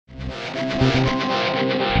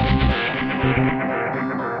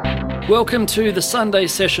Welcome to the Sunday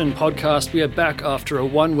Session podcast. We are back after a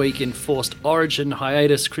 1-week enforced Origin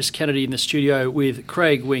hiatus. Chris Kennedy in the studio with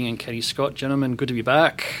Craig Wing and Kenny Scott. Gentlemen, good to be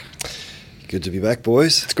back. Good to be back,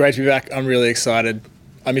 boys. It's great to be back. I'm really excited.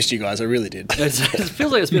 I missed you guys. I really did. It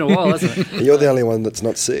feels like it's been a while, hasn't it? You're the only one that's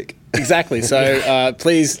not sick. Exactly. So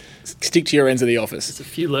please stick to your ends of the office. There's a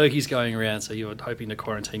few lurgies going around, so you're hoping to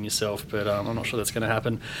quarantine yourself, but I'm not sure that's going to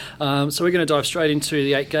happen. So we're going to dive straight into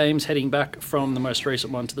the 8 games, heading back from the most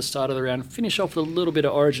recent one to the start of the round. Finish off with a little bit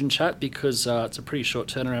of Origin chat because it's a pretty short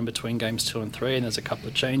turnaround between games 2 and 3, and there's a couple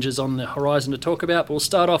of changes on the horizon to talk about. But we'll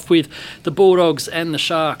start off with the Bulldogs and the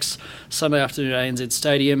Sharks Sunday afternoon at ANZ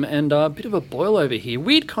Stadium, and a bit of a boil over here.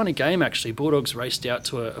 Weird kind of game, actually. Bulldogs raced out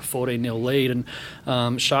to a 14-0 lead,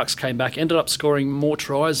 and Sharks came back, ended up scoring more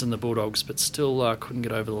tries than the Bulldogs, but still couldn't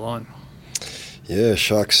get over the line. Yeah,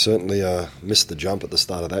 Sharks certainly missed the jump at the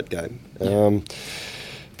start of that game.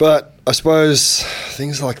 But I suppose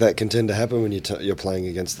things like that can tend to happen when you're playing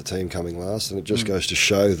against the team coming last, and it just goes to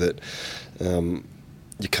show that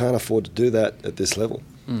you can't afford to do that at this level.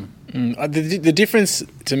 The difference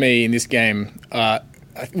to me in this game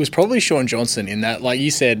was probably Sean Johnson in that, like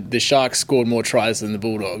you said, the Sharks scored more tries than the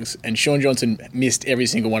Bulldogs, and Sean Johnson missed every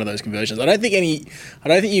single one of those conversions. I don't think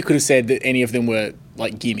you could have said that any of them were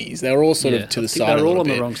like gimmies. They were all sort of to the side. They were all on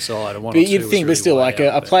bit. the wrong side. And but you'd think, but still, like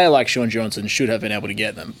a player like Sean Johnson should have been able to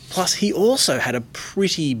get them. Plus, he also had a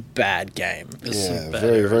pretty bad game.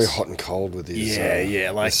 Very hot and cold with his.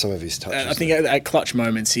 Like with some of his touches. I think at clutch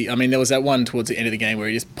moments, there was that one towards the end of the game where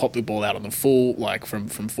he just popped the ball out on the full, like from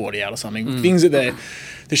 40 out or something. Things that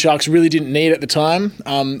the Sharks really didn't need at the time.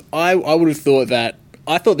 I would have thought that.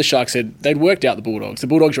 I thought the Sharks they'd worked out the Bulldogs. The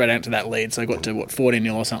Bulldogs ran out to that lead, so they got to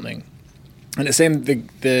 14-0 or something. And it seemed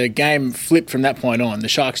the game flipped from that point on. The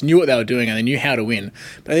Sharks knew what they were doing and they knew how to win,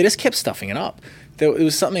 but they just kept stuffing it up. It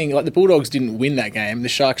was something like the Bulldogs didn't win that game. The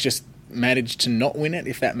Sharks just managed to not win it,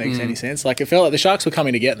 if that makes any sense. Like, it felt like the Sharks were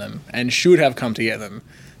coming to get them and should have come to get them,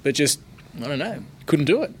 but just, I don't know, couldn't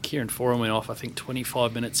do it. Kieran Foran went off, I think,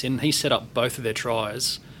 25 minutes in. He set up both of their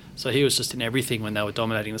tries. So he was just in everything when they were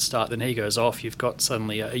dominating the start. Then he goes off. You've got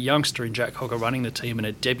suddenly a youngster in Jack Hogger running the team and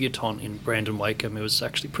a debutant in Brandon Wakeham, who was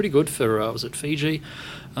actually pretty good for, was it Fiji,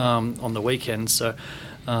 on the weekend. So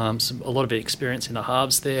a lot of experience in the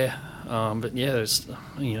halves there. But yeah, there's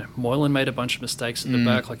Moylan made a bunch of mistakes at the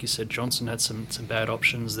back. Like you said, Johnson had some bad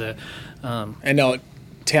options there. And now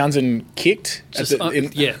Townsend kicked.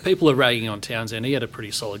 People are ragging on Townsend. He had a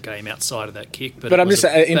pretty solid game outside of that kick. But I'm just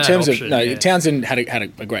saying, in terms of Townsend had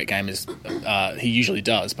a great game as he usually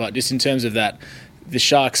does. But just in terms of that, the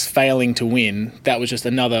Sharks failing to win, that was just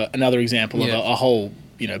another example of a whole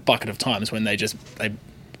bucket of times when they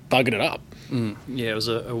buggered it up. Yeah, it was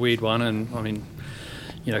a weird one, and I mean,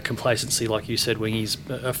 complacency, like you said, Wingy's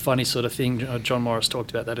a funny sort of thing. John Morris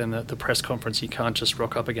talked about that in the press conference. You can't just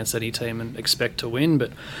rock up against any team and expect to win.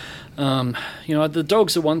 But, the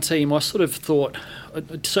Dogs are one team I sort of thought, I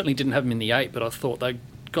certainly didn't have them in the 8, but I thought they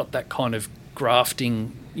got that kind of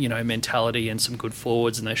grafting, mentality and some good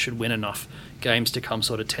forwards, and they should win enough games to come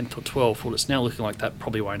sort of 10th or 12th. Well, it's now looking like that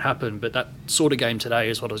probably won't happen. But that sort of game today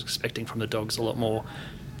is what I was expecting from the Dogs a lot more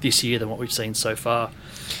this year than what we've seen so far.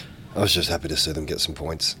 I was just happy to see them get some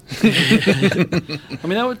points. I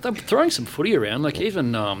mean, they were throwing some footy around. Like,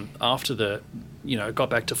 even after got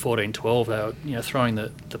back to 14-12, they were, throwing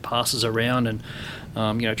the passes around and,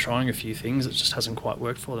 trying a few things. It just hasn't quite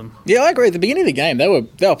worked for them. Yeah, I agree. At the beginning of the game, they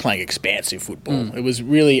were playing expansive football. It was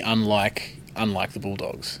really unlike the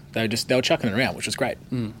Bulldogs. They were chucking it around, which was great.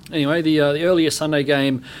 Anyway, the earlier Sunday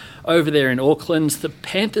game over there in Auckland, the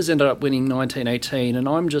Panthers ended up winning 19-18, and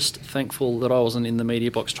I'm just thankful that I wasn't in the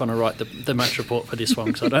media box trying to write the match report for this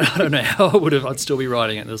one, because I don't know how I'd still be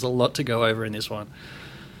writing it. There's a lot to go over in this one.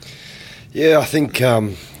 Yeah, I think,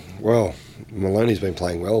 Maloney's been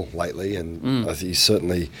playing well lately, and I think he's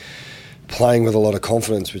certainly playing with a lot of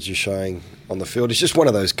confidence, which he's showing on the field. He's just one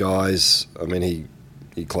of those guys. I mean,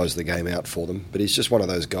 he closed the game out for them, but he's just one of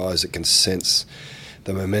those guys that can sense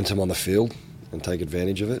the momentum on the field and take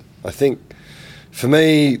advantage of it. I think, for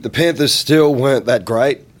me, the Panthers still weren't that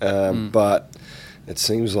great, but it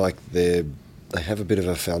seems like they have a bit of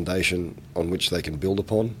a foundation on which they can build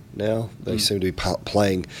upon now. They seem to be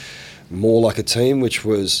playing more like a team, which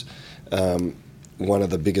was one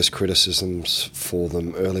of the biggest criticisms for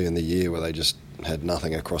them early in the year, where they just had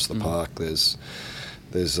nothing across the park. There's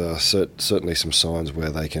certainly some signs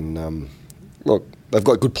where they can look. They've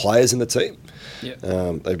got good players in the team.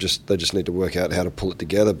 Yep. They just need to work out how to pull it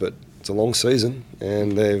together. But it's a long season,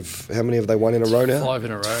 and how many have they won in a row now? 5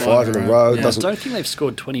 in a row. Five in a row. Yeah, I don't think they've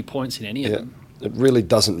scored 20 points in any of them. it really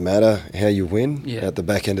doesn't matter how you win Yeah. at the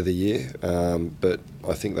back end of the year, but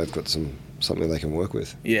I think they've got something they can work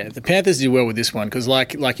with. Yeah, the Panthers did well with this one because,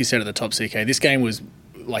 like you said at the top, CK, this game was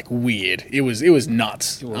like weird. It was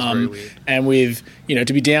nuts. It was very weird. And with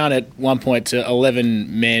to be down at one point to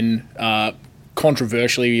 11 men,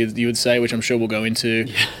 controversially you would say, which I'm sure we'll go into,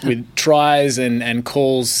 with tries and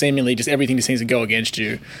calls, seemingly just everything just seems to go against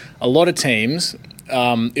you. A lot of teams,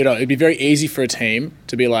 it'd be very easy for a team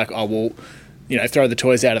to be like, oh well, throw the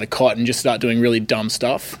toys out of the cot and just start doing really dumb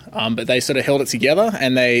stuff. But they sort of held it together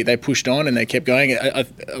and they pushed on and they kept going.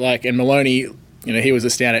 And Maloney, he was a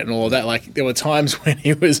standout and all of that. Like, there were times when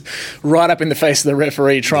he was right up in the face of the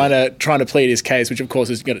referee trying to plead his case, which of course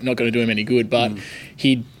is not going to do him any good. But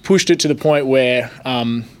he pushed it to the point where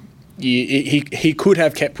he could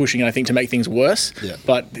have kept pushing, I think, to make things worse. Yeah.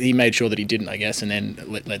 But he made sure that he didn't, I guess, and then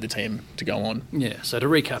led the team to go on. Yeah, so to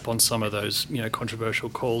recap on some of those, controversial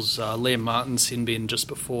calls, Liam Martin sin bin just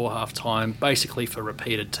before half-time, basically for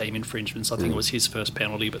repeated team infringements. I think it was his first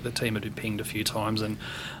penalty, but the team had been pinged a few times. And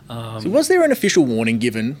So was there an official warning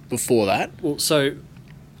given before that? well, so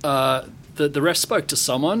the ref spoke to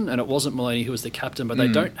someone, and it wasn't Maloney who was the captain, but they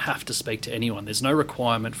don't have to speak to anyone. There's no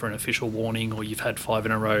requirement for an official warning or you've had 5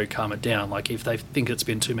 in a row, calm it down. Like, if they think it's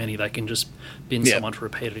been too many, they can just bin someone for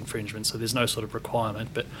repeated infringement. So there's no sort of requirement.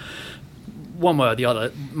 But one way or the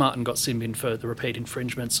other, Martin got sin bin for the repeat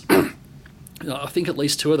infringements. I think at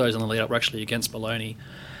least 2 of those on the lead-up were actually against Maloney.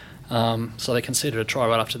 So they conceded a try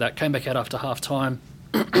right after that. Came back out after half-time.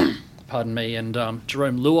 Pardon me. And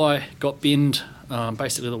Jerome Luai got binned.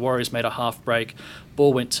 Basically, the Warriors made a half break.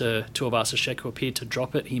 Ball went to Tuivasa-Sheck, who appeared to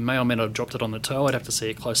drop it. He may or may not have dropped it on the toe. I'd have to see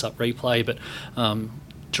a close-up replay, but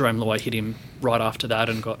Jerome Luai hit him right after that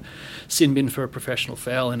and got sin bin for a professional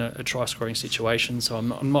foul in a try-scoring situation. So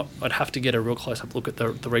I'm not. I'd have to get a real close-up look at the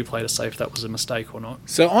replay to say if that was a mistake or not.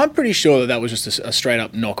 So I'm pretty sure that was just a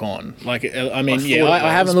straight-up knock-on. Like, I mean,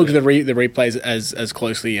 I haven't looked at the replays as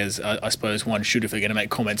closely as I suppose one should if they're going to make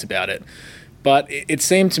comments about it. But it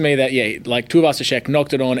seemed to me that, like Tuivasa-Sheck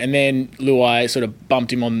knocked it on and then Luai sort of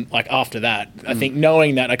bumped him on, like, after that. I think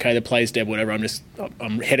knowing that, okay, the play's dead, whatever,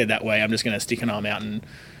 I'm headed that way, I'm just going to stick an arm out and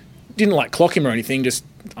didn't, like, clock him or anything, just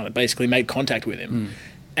basically made contact with him.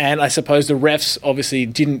 And I suppose the refs obviously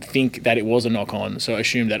didn't think that it was a knock-on, so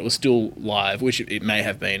assumed that it was still live, which it may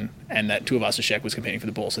have been, and that Tuivasa-Sheck was competing for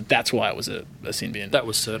the ball. So that's why it was a sin bin. That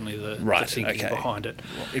was certainly the thinking behind it.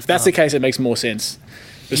 If that's the case, it makes more sense.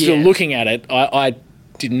 But still, looking at it, I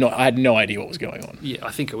had no idea what was going on. Yeah,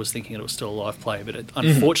 I think it was thinking it was still a live play, but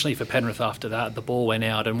unfortunately for Penrith after that, the ball went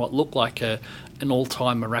out and what looked like an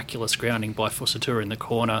all-time miraculous grounding by Fusatura in the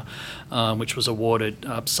corner, which was awarded.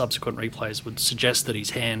 Subsequent replays would suggest that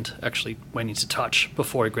his hand actually went into touch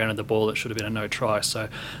before he grounded the ball. That should have been a no try. So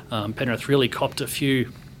Penrith really copped a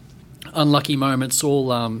few unlucky moments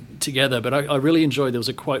all together, but I really enjoyed, there was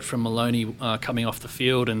a quote from Maloney coming off the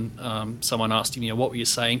field, and someone asked him, what were you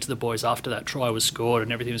saying to the boys after that try was scored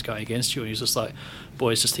and everything was going against you, and he was just like,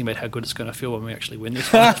 boys, just think about how good it's going to feel when we actually win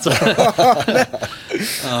this one.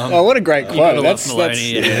 Oh, what a great quote. That's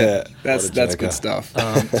good stuff.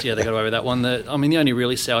 So they got away with that one. The only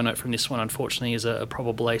really sour note from this one, unfortunately, is a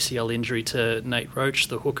probable ACL injury to Nate Roach,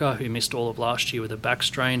 the hooker, who missed all of last year with a back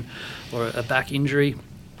strain or a back injury.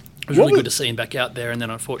 It was really good to see him back out there, and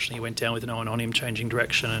then unfortunately he went down with no one on him, changing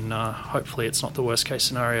direction, and hopefully it's not the worst case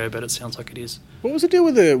scenario, but it sounds like it is. What was the deal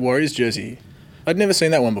with the Warriors jersey? I'd never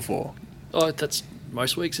seen that one before. Oh, that's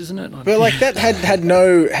most weeks, isn't it? But like that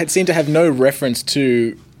had seemed to have no reference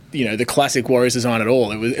to the classic Warriors design at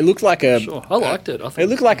all. It looked like a. Sure, I liked it. It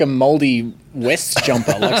looked like a mouldy West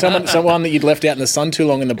jumper, like someone that you'd left out in the sun too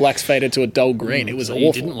long, and the blacks faded to a dull green. It was awful.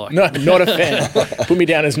 You didn't like No, it. not a fan. Put me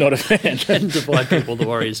down as not a fan. And divide people, the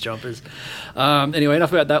Warriors jumpers. Anyway,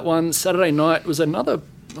 enough about that one. Saturday night was another.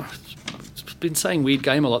 Been saying weird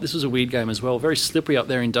game a lot. This was a weird game as well. Very slippery up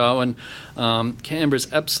there in Darwin.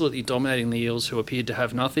 Canberra's absolutely dominating the Eels, who appeared to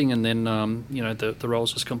have nothing, and then the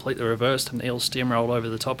roles was completely reversed, and the Eels steamrolled over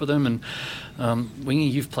the top of them. And Wingy,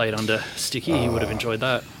 you've played under Sticky. You would have enjoyed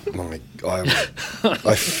that.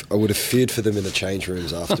 I would have feared for them in the change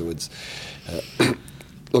rooms afterwards.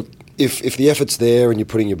 Look, if the effort's there and you're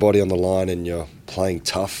putting your body on the line and you're playing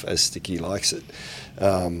tough as Sticky likes it,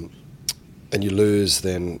 and you lose,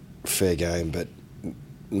 then fair game. But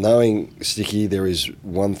knowing Sticky, there is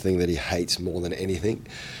one thing that he hates more than anything,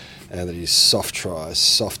 and that is soft tries,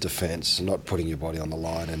 soft defence, not putting your body on the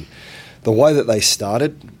line. And the way that they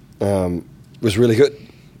started was really good.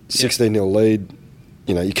 16-0 lead,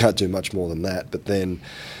 you can't do much more than that. But then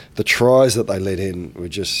the tries that they let in were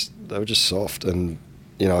just soft, and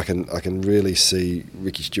I can really see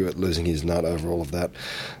Ricky Stewart losing his nut over all of that.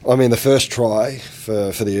 I mean, the first try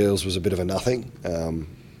for the Eels was a bit of a nothing,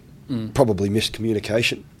 probably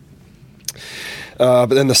miscommunication. But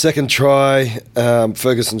then the second try,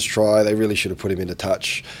 Ferguson's try, they really should have put him into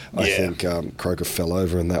touch. I think Croker fell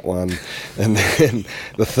over in that one. And then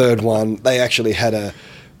the third one, they actually had a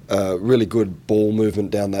really good ball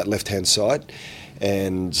movement down that left-hand side,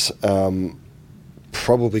 and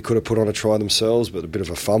probably could have put on a try themselves, but a bit of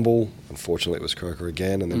a fumble. Unfortunately, it was Croker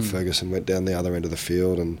again, and then Ferguson went down the other end of the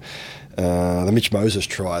field. And the Mitch Moses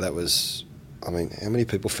try, that was... I mean, how many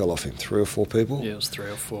people fell off him? 3 or 4 people? Yeah, it was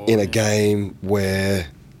 3 or 4. In a game where,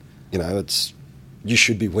 you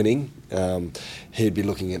should be winning. He'd be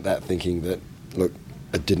looking at that thinking that, look,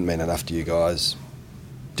 it didn't mean enough to you guys.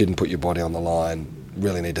 Didn't put your body on the line.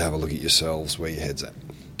 Really need to have a look at yourselves, where your head's at.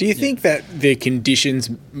 Do you think that the conditions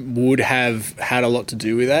would have had a lot to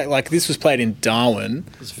do with that? Like, this was played in Darwin.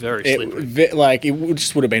 It was very slippery. It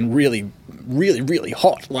just would have been really, really, really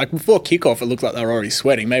hot. Like, before kickoff, it looked like they were already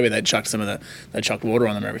sweating. Maybe they'd chucked they chucked water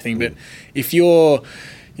on them and everything. But if you're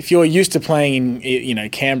used to playing in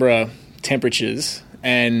Canberra temperatures,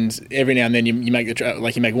 and every now and then you make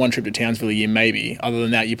you make one trip to Townsville a year, maybe. Other than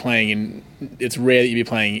that, you're playing in. It's rare that you'd be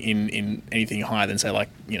playing in anything higher than, say,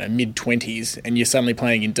 mid-20s, and you're suddenly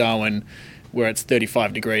playing in Darwin, where it's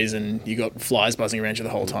 35 degrees and you got flies buzzing around you the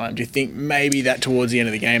whole time. Do you think maybe that towards the end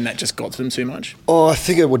of the game that just got to them too much? Oh, I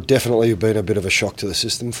think it would definitely have been a bit of a shock to the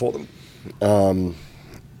system for them,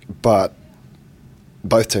 but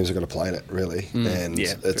both teams are going to play in it really, and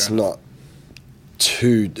it's not.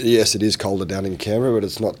 Yes, it is colder down in Canberra, but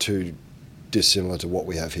it's not too dissimilar to what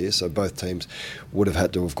we have here. So both teams would have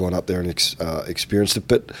had to have gone up there and experienced it.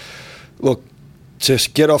 But look, to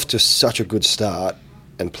get off to such a good start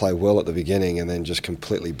and play well at the beginning and then just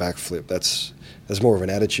completely backflip, that's more of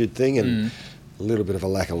an attitude thing and a little bit of a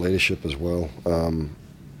lack of leadership as well.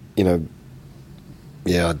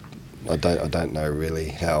 I don't know really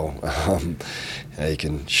how you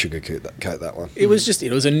can sugarcoat that one. It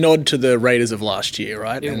was a nod to the Raiders of last year,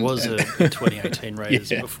 right? It was a 2018 Raiders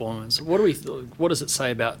performance. What does it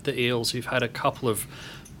say about the Eels, who've had a couple of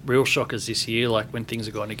real shockers this year, like when things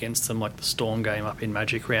have gone against them, like the Storm game up in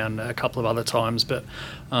Magic Round a couple of other times, but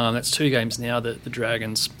that's 2 games now, the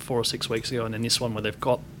Dragons 4 or 6 weeks ago, and then this one where they've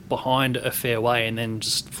got behind a fair way and then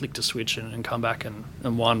just flicked a switch and come back and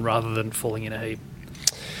won rather than falling in a heap.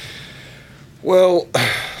 Well,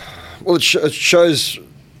 it shows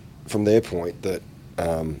from their point that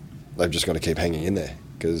they've just got to keep hanging in there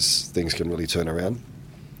because things can really turn around.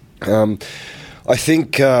 I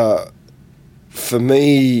think for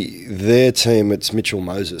me, their team, it's Mitchell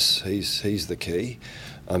Moses. He's the key.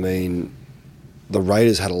 I mean, the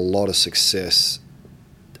Raiders had a lot of success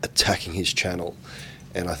attacking his channel,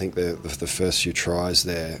 and I think the first few tries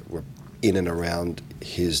there were in and around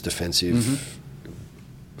his defensive.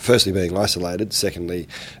 Firstly, being isolated. Secondly,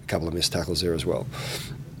 a couple of missed tackles there as well.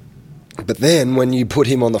 But then, when you put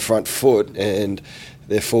him on the front foot and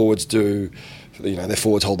their forwards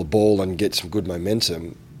hold the ball and get some good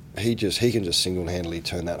momentum, he can just single-handedly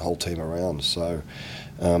turn that whole team around. So,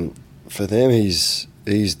 for them, he's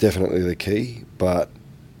definitely the key. But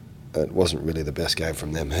it wasn't really the best game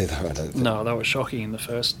from them either, I don't think. No, they were shocking in the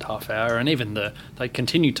first half hour, and even they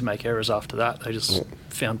continued to make errors after that. They just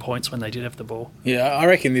found points when they did have the ball. Yeah, I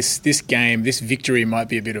reckon this victory might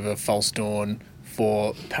be a bit of a false dawn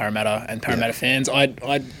for Parramatta and Parramatta fans.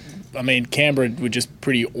 I mean, Canberra were just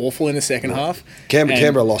pretty awful in the second half.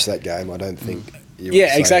 Canberra lost that game, I don't think.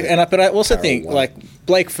 Exactly. But I also think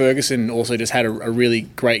Blake Ferguson also just had a really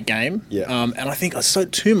great game. Yeah. And I think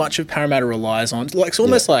too much of Parramatta relies on it's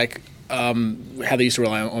almost like how they used to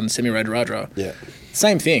rely on Semi Radradra. Yeah.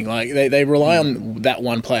 Same thing. Like they rely on that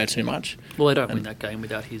one player too much. Well, they don't win that game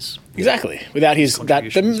without his without his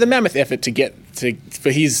the mammoth effort to get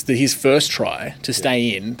for his first try to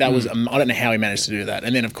stay in. That was I don't know how he managed to do that.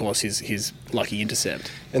 And then of course his lucky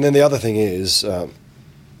intercept. And then the other thing is.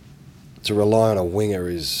 To rely on a winger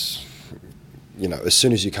is, as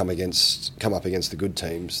soon as you come up against the good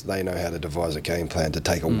teams, they know how to devise a game plan to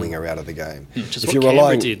take a winger out of the game. Which is what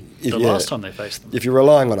Canberra did last time they faced them. If you're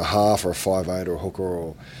relying on a half or a 5'8" or a hooker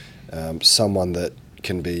or someone that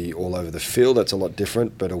can be all over the field, that's a lot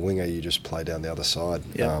different. But a winger, you just play down the other side.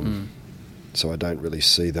 Yeah. So I don't really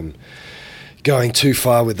see them going too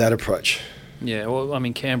far with that approach. Yeah, well, I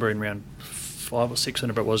mean, Canberra in round 5 or 6,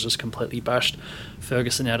 whenever it was, just completely bashed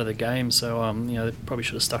Ferguson out of the game. So, they probably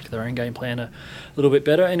should have stuck to their own game plan a little bit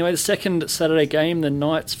better. Anyway, the second Saturday game, the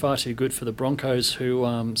night's far too good for the Broncos, who,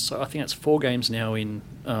 so I think that's 4 games now in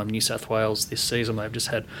New South Wales this season. They've just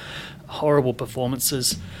had horrible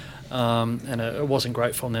performances. and it wasn't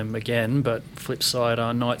great from them again. But flip side,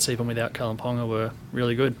 Knights, even without Kalumponga, were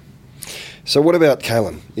really good. So what about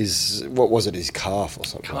Callum? What was it, his calf or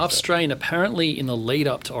something? Calf strain, apparently in the lead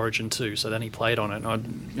up to Origin 2, so then he played on it.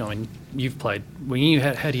 And you've played.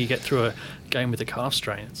 How do you get through a game with a calf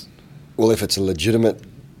strain? Well, if it's a legitimate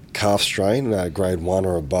calf strain, grade 1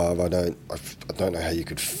 or above, I don't know how you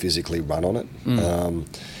could physically run on it.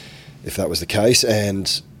 If that was the case,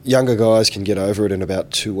 and younger guys can get over it in about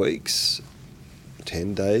 2 weeks.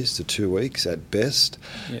 10 days to 2 weeks at best.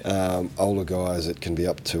 Yeah. Older guys, it can be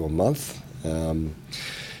up to a month. And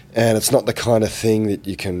it's not the kind of thing that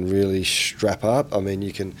you can really strap up. I mean,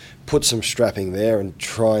 you can put some strapping there and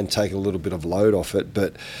try and take a little bit of load off it,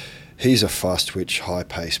 but he's a fast-twitch,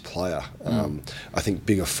 high-paced player. I think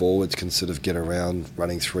bigger forwards can sort of get around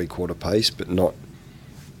running three-quarter pace, but not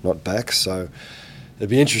back. So it'd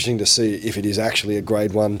be interesting to see if it is actually a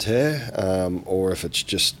grade 1 tear, or if it's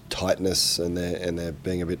just tightness and they're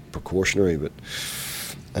being a bit precautionary. But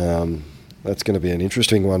that's going to be an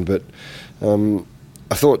interesting one. But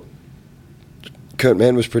I thought Kurt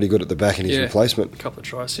Mann was pretty good at the back in his replacement. A couple of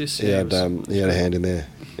try assists. He had a hand in there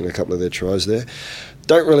in a couple of their tries there.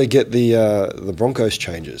 Don't really get the Broncos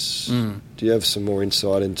changes. Do you have some more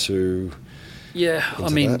insight into? Yeah,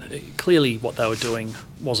 clearly what they were doing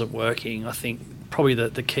wasn't working. I think probably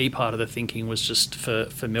the key part of the thinking was just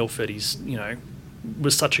for Milford. He's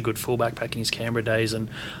was such a good fullback back in his Canberra days, and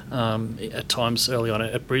at times early on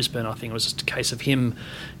at Brisbane, I think it was just a case of him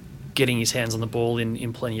getting his hands on the ball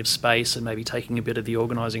in plenty of space and maybe taking a bit of the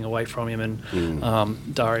organising away from him.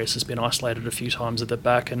 And Darius has been isolated a few times at the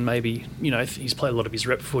back, and maybe he's played a lot of his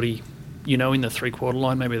rep footy. In the three-quarter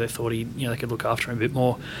line, maybe they thought they could look after him a bit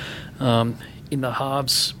more. In the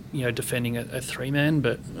halves, defending a three-man,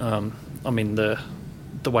 but the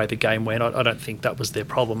way the game went, I don't think that was their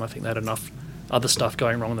problem. I think they had enough other stuff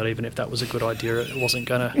going wrong that even if that was a good idea, it wasn't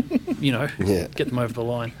going to, get them over the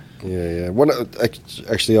line. Yeah.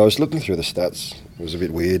 Actually, I was looking through the stats. It was a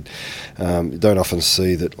bit weird. You don't often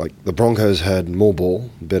see that. Like the Broncos had more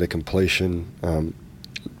ball, better completion,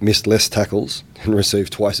 missed less tackles, and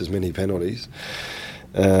received twice as many penalties.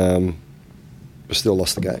 Still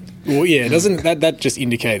lost the game. Well, yeah, doesn't that just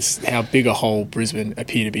indicates how big a hole Brisbane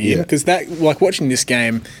appear to be in? Because watching this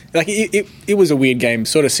game, it was a weird game,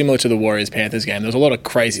 sort of similar to the Warriors-Panthers game. There was a lot of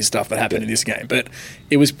crazy stuff that happened in this game, but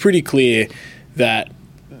it was pretty clear that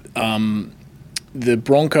the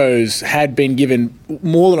Broncos had been given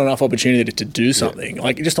more than enough opportunity to do something,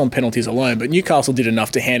 just on penalties alone. But Newcastle did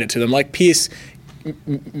enough to hand it to them. Like Pearce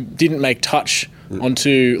didn't make touch on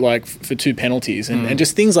for 2 penalties, and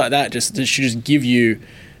just things like that should just give you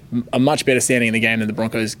a much better standing in the game than the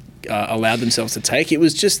Broncos allowed themselves to take. It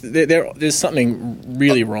was just there's something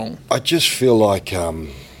really wrong. I just feel like so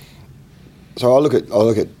I look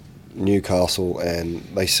at Newcastle, and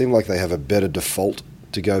they seem like they have a better default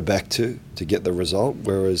to go back to get the result,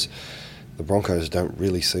 whereas the Broncos don't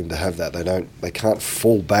really seem to have that. They can't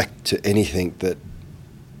fall back to anything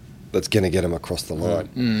that's going to get them across the line.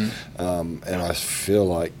 And I feel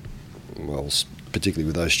like, particularly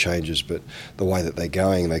with those changes, but the way that they're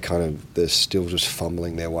going, they're still just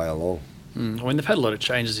fumbling their way along. They've had a lot of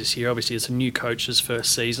changes this year. Obviously, it's a new coach's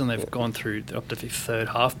first season. They've gone through up to the third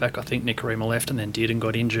halfback. I think Nikorima left and then did and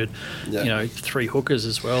got injured. 3 hookers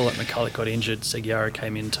as well. Like McCulloch got injured. Seguiara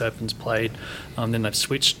came in. Turpin's played. Then they've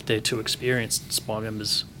switched their 2 experienced spine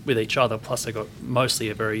members with each other. Plus, they got mostly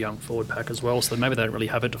a very young forward pack as well. So maybe they don't really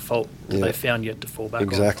have a default that they've found yet to fall back on.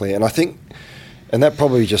 Exactly. And I think, and that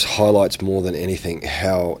probably just highlights more than anything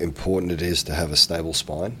how important it is to have a stable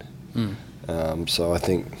spine. So I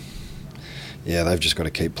think, they've just got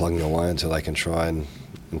to keep plugging away until they can try and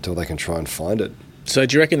find it. So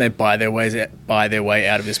do you reckon they buy their way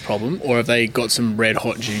out of this problem, or have they got some red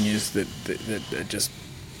hot juniors that just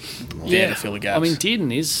there to fill the gaps?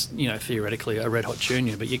 Dearden is theoretically a red hot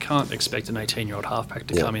junior, but you can't expect an 18-year-old halfback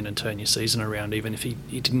to come in and turn your season around, even if he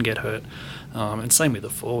didn't get hurt. And same with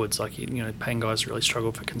the forwards. Pangai's really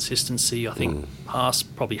struggled for consistency. I think Haas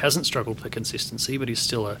probably hasn't struggled for consistency, but he's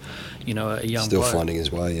still a young still bloke. Finding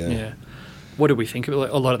his way. Yeah. What did we think of it?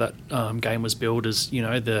 A lot of that game was billed as,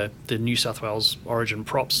 the New South Wales Origin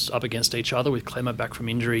props up against each other, with Clemmer back from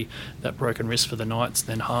injury, that broken wrist for the Knights,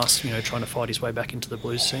 then Haas, trying to fight his way back into the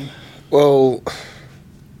Blues team. Well,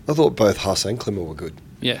 I thought both Haas and Clemmer were good.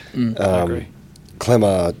 Yeah, I agree.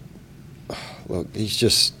 Clemmer, look,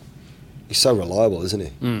 he's so reliable, isn't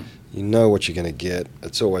he? You know what you're going to get.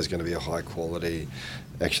 It's always going to be a high quality.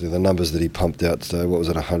 Actually, the numbers that he pumped out today,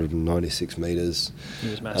 196 metres. He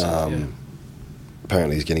was massive,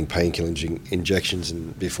 Apparently he's getting painkiller injections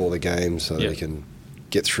before the game so that he can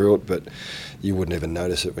get through it, but you wouldn't even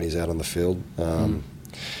notice it when he's out on the field. And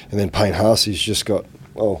then Payne Haas, he's just got,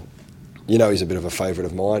 he's a bit of a favourite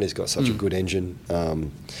of mine. He's got such a good engine.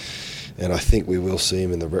 And I think we will see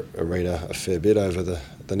him in the arena a fair bit over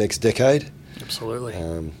the next decade. Absolutely.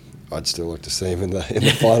 I'd still like to see him in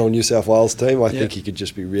the final New South Wales team. I think he could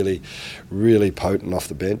just be really, really potent off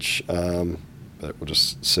the bench. But we'll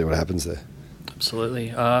just see what happens there.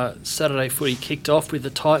 Absolutely. Saturday footy kicked off with the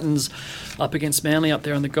Titans up against Manly up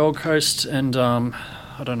there on the Gold Coast. And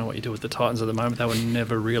I don't know what you do with the Titans at the moment. They were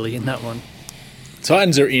never really in that one.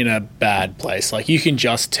 Titans are in a bad place. Like, you can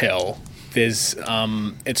just tell. There's,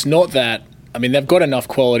 it's not that. I mean, they've got enough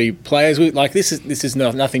quality players. Like, this is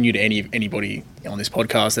nothing new to anybody on this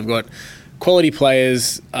podcast. They've got quality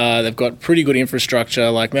players. They've got pretty good infrastructure.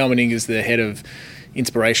 Like, Mal Meninga is the head of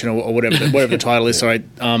inspiration or whatever the title is. Sorry,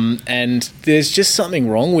 and there's just something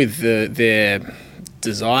wrong with their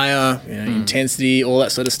desire, intensity, all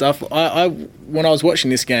that sort of stuff. When I was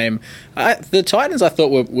watching this game, the Titans I thought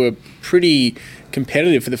were pretty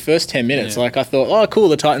competitive for the first 10 minutes. Like, I thought, oh, cool,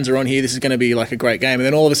 the Titans are on here. This is going to be like a great game. And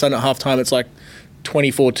then all of a sudden at halftime, it's like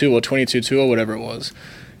 24-2 or 22-2 or whatever it was.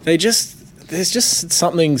 There's just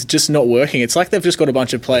something's just not working. It's like they've just got a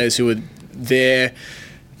bunch of players who are there.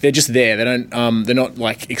 They're just there. They don't. They're not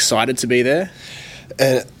like excited to be there.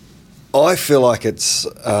 And I feel like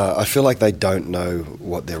I feel like they don't know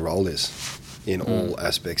what their role is in all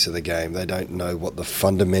aspects of the game. They don't know what the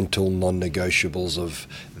fundamental non-negotiables of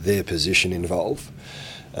their position involve,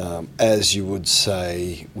 as you would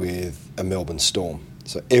say with a Melbourne Storm.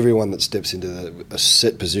 So everyone that steps into a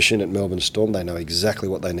set position at Melbourne Storm, they know exactly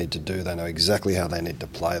what they need to do. They know exactly how they need to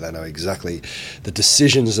play. They know exactly the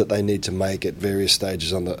decisions that they need to make at various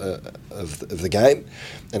stages of the game,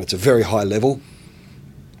 and it's a very high level.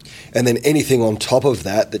 And then anything on top of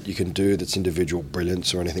that you can do that's individual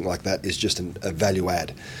brilliance or anything like that is just a value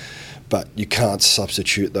add. But you can't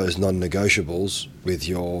substitute those non-negotiables with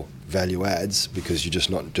your value adds because you're just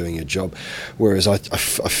not doing your job. Whereas I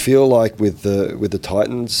feel like with the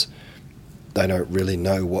Titans, they don't really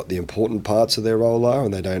know what the important parts of their role are,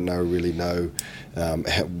 and they don't really know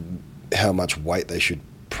how much weight they should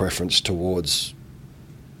preference towards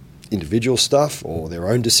individual stuff or their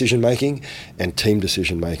own decision making and team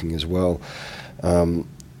decision making as well.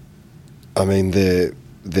 I mean,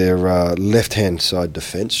 their left-hand side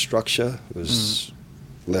defence structure was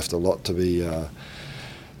left a lot to be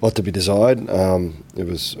desired. It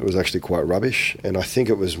was actually quite rubbish, and I think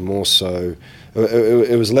it was more so.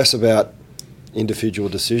 It was less about individual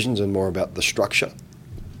decisions and more about the structure.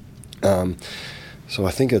 So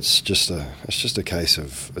I think it's just a case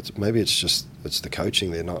of it's the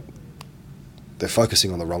coaching. They're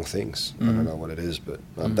focusing on the wrong things. I don't know what it is, but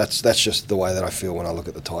that's just the way that I feel when I look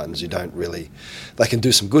at the Titans. They can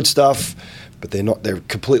do some good stuff, but they're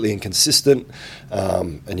completely inconsistent,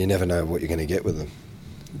 and you never know what you're going to get with them.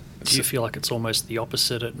 Do you feel like it's almost the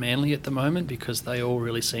opposite at Manly at the moment because they all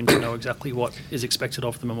really seem to know exactly what is expected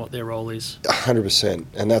of them and what their role is? 100%,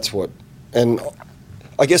 and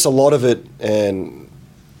I guess a lot of it, and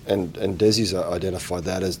Desi's identified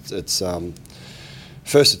that as it's.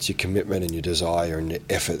 First, it's your commitment and your desire and your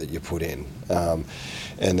effort that you put in, and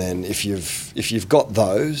then if you've got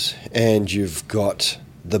those and you've got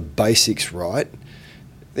the basics right,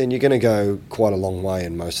 then you're going to go quite a long way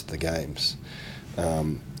in most of the games.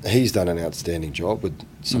 He's done an outstanding job with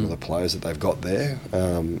some of the players that they've got there,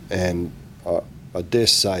 and I dare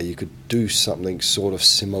say you could do something sort of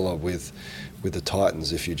similar with the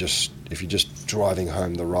Titans if you're just driving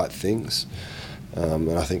home the right things.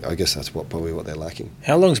 And I guess that's probably what they're lacking.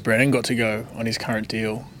 How long's Brennan got to go on his current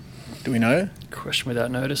deal? Do we know? Question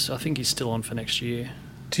without notice. I think he's still on for next year.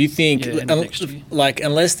 Do you think, next year. Like,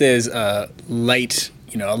 unless there's a late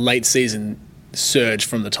season surge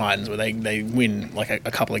from the Titans where they win like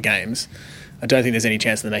a couple of games, I don't think there's any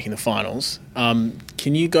chance of them making the finals. Can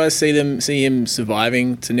you guys see him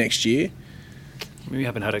surviving to next year? We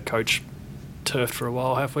haven't had a coach turfed for a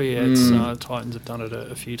while, have we? Titans have done it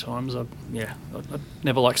a few times. I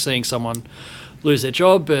never like seeing someone lose their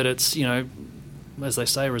job, but it's, as they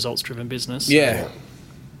say, results-driven business. Yeah.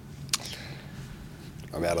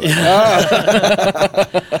 I'm out of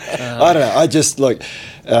that. I don't know. I just look.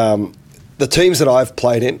 The teams that I've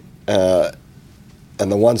played in, and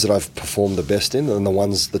the ones that I've performed the best in, and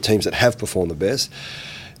the teams that have performed the best,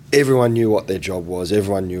 everyone knew what their job was.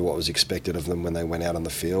 Everyone knew what was expected of them when they went out on the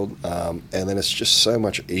field, and then it's just so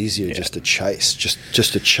much easier just to chase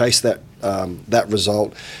that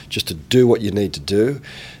result, just to do what you need to do.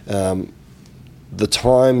 The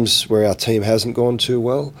times where our team hasn't gone too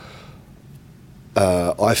well,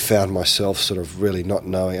 I found myself sort of really not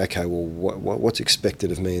knowing, okay, well, what's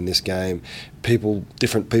expected of me in this game?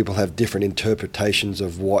 Different people have different interpretations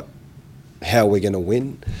of how we're going to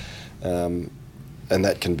win, and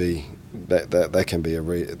that can be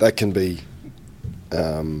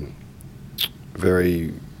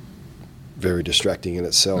very, very distracting in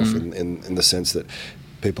itself, in the sense that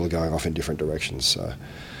people are going off in different directions. So,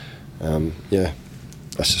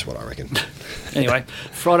 that's just what I reckon. Anyway,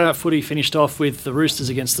 Friday night footy finished off with the Roosters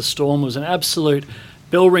against the Storm. It was an absolute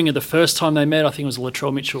bell ringer the first time they met. I think it was a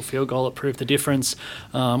Latrell Mitchell field goal that proved the difference.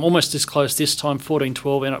 Almost as close this time,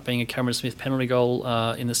 14-12, ended up being a Cameron Smith penalty goal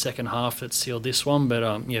in the second half that sealed this one.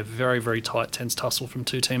 But very, very tight, tense tussle from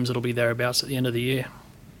two teams that'll be thereabouts at the end of the year.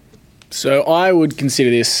 So I would consider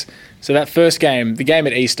this, so that first game, the game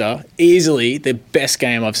at Easter, easily the best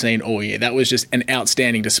game I've seen all year. That was just an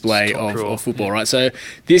outstanding display of football, right? So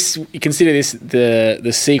you consider this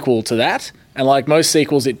the sequel to that, and like most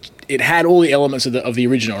sequels, it had all the elements of the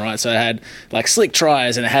original, right? So it had like slick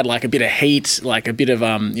tries, and it had like a bit of heat, like a bit of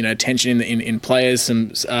tension in players,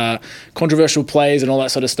 some controversial plays and all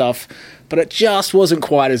that sort of stuff. But it just wasn't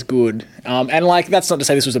quite as good. And like that's not to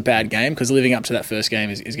say this was a bad game, because living up to that first game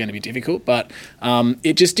is going to be difficult. But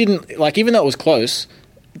it just didn't, like, even though it was close,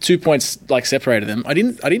 2 points like separated them. I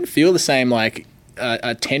didn't feel the same like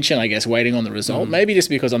tension, I guess, waiting on the result. Maybe just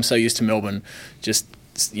because I'm so used to Melbourne just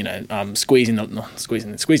squeezing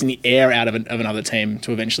the air out of another team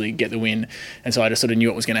to eventually get the win, and so I just sort of knew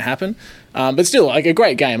it was going to happen. But still, like a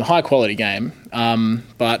great game, a high quality game.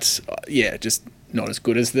 But just not as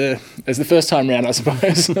good as the first time round, I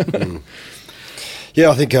suppose. Yeah,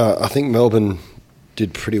 I think Melbourne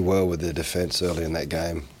did pretty well with their defence early in that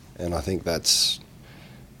game, and I think that's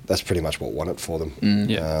pretty much what won it for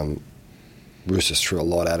them. Roosters threw a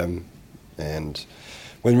lot at them, and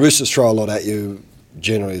when Roosters throw a lot at you,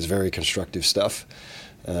 generally it's very constructive stuff,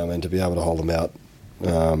 and to be able to hold them out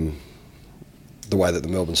the way that the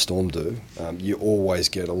Melbourne Storm do, you always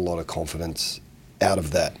get a lot of confidence out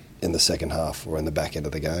of that in the second half or in the back end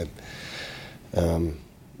of the game.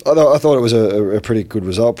 I thought it was a pretty good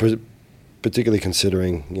result, particularly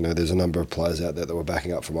considering there's a number of players out there that were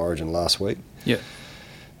backing up from Origin last week. Yeah.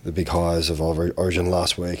 The big highs of Origin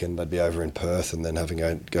last week, and they'd be over in Perth and then having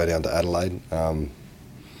to go down to Adelaide.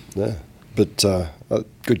 But a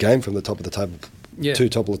good game from the top of the table, two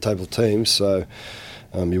top of the table teams, so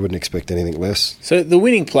you wouldn't expect anything less. So the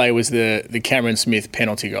winning play was the Cameron Smith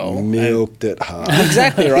penalty goal. Milked it hard.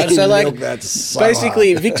 Exactly right. So like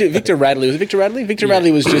basically hard. Victor Radley, was it Victor Radley? Victor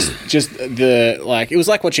Radley was just it was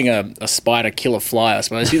like watching a spider kill a fly, I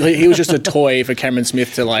suppose. He was just a toy for Cameron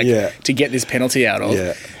Smith to get this penalty out of.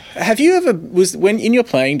 Yeah. Have you ever when in your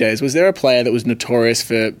playing days, was there a player that was notorious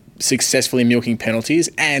for successfully milking penalties,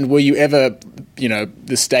 and were you ever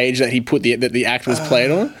the stage that he put the act was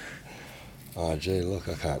played on? Oh gee, look,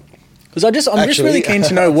 I can't. Because I'm just really keen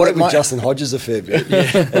to know what it might. Justin Hodges a fair bit,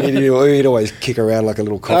 and he'd always kick around like a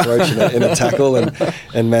little cockroach in a tackle,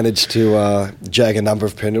 and manage to jag a number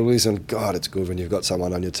of penalties. And God, it's good when you've got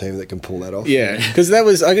someone on your team that can pull that off. Yeah, because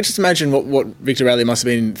I could just imagine what Victor Radley must have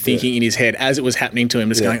been thinking in his head as it was happening to him,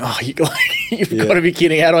 just going, "Oh, you've got to be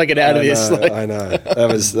kidding! How do I get out of this?" I know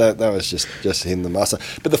that was just him, the master.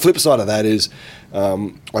 But the flip side of that is,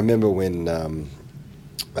 I remember when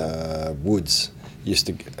Woods used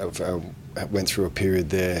to went through a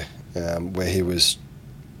period there where he was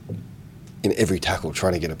in every tackle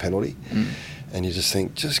trying to get a penalty, and you just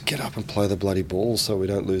think, just get up and play the bloody ball so we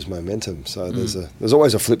don't lose momentum. So there's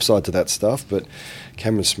always a flip side to that stuff. But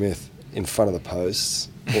Cameron Smith in front of the posts,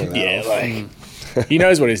 he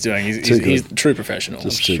knows what he's doing. He's a true professional.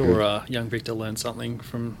 I'm sure young Victor learned something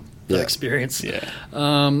from that experience. Yeah.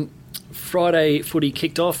 Friday footy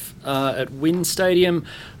kicked off at Wynn Stadium.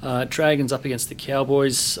 Dragons up against the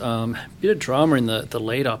Cowboys. Bit of drama in the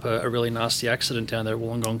lead up. A really nasty accident down there at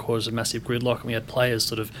Wollongong caused a massive gridlock, and we had players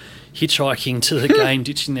sort of hitchhiking to the game,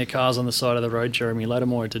 ditching their cars on the side of the road. Jeremy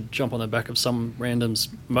Lattimore had to jump on the back of some random's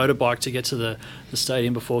motorbike to get to the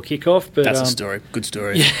stadium before kickoff. But that's a story. Good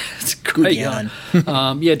story. Yeah, it's great. Good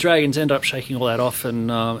yarn. Dragons end up shaking all that off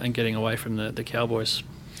and getting away from the Cowboys.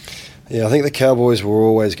 Yeah, I think the Cowboys were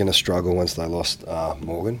always going to struggle once they lost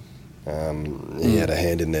Morgan. He had a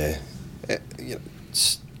hand in there,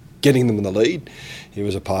 getting them in the lead. He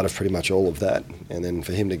was a part of pretty much all of that. And then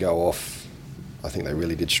for him to go off, I think they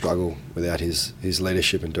really did struggle without his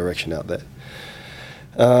leadership and direction out there.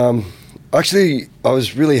 Actually, I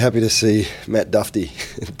was really happy to see Matt Duffy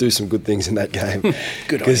do some good things in that game.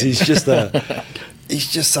 Good, because he's just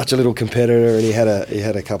such a little competitor, and he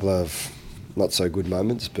had a couple of not so good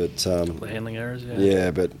moments, but handling errors.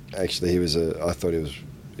 Yeah, but actually he was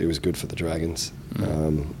good for the Dragons,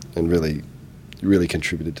 and really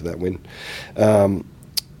contributed to that win.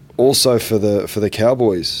 Also for the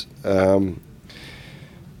Cowboys, it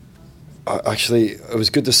was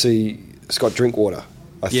good to see Scott Drinkwater.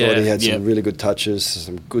 I thought he had some really good touches,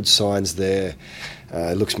 some good signs there.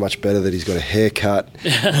 It looks much better that he's got a haircut.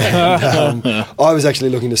 And, I was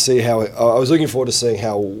actually looking to see I was looking forward to seeing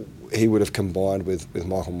how he would have combined with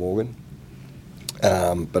Michael Morgan.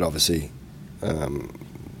 But obviously,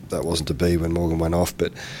 that wasn't to be when Morgan went off.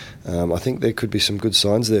 But I think there could be some good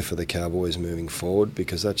signs there for the Cowboys moving forward,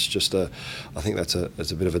 because that's just I think that's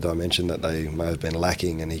a bit of a dimension that they may have been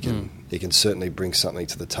lacking, and he can certainly bring something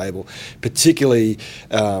to the table, particularly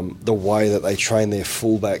the way that they train their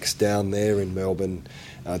fullbacks down there in Melbourne.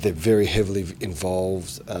 They're very heavily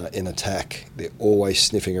involved in attack. They're always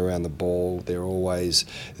sniffing around the ball. They're always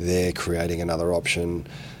there creating another option.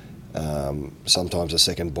 Sometimes a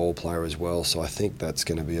second ball player as well. So I think that's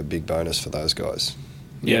going to be a big bonus for those guys.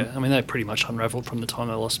 Yeah, I mean, they pretty much unravelled from the time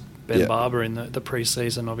they lost Ben Barber in the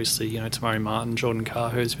pre-season. Obviously, Tamari Martin, Jordan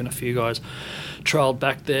Carr, who's been a few guys trialled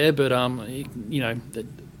back there. But, it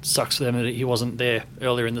sucks for them that he wasn't there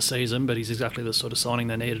earlier in the season, but he's exactly the sort of signing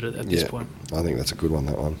they needed at this point. I think that's a good one,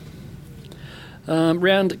 that one.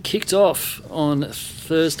 Round kicked off on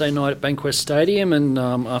Thursday night at Bankwest Stadium, and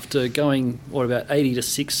after going, about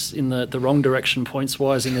 80-6 in the wrong direction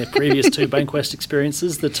points-wise in their previous two Bankwest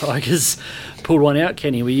experiences, the Tigers pulled one out.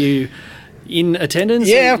 Kenny, were you in attendance?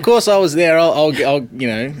 Yeah, of course I was there. I'll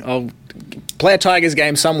play a Tigers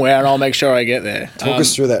game somewhere, and I'll make sure I get there. Talk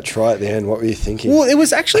us through that try at the end. What were you thinking? Well, it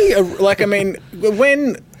was actually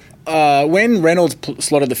when Reynolds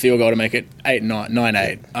slotted the field goal to make it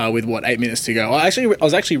 9-8 with 8 minutes to go, I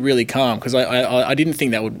was actually really calm, because I didn't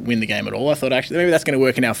think that would win the game at all. I thought actually maybe that's going to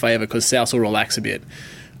work in our favour because South will relax a bit.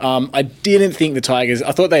 I didn't think the Tigers.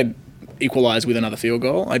 I thought they'd equalise with another field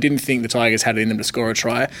goal. I didn't think the Tigers had it in them to score a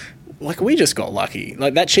try. We just got lucky.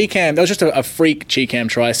 That Cheekham, that was just a freak Cheekham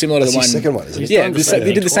try, similar to the one. Second one, isn't it? Yeah,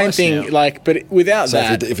 they did the same thing. But without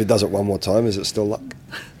that, if it does it one more time, is it still luck?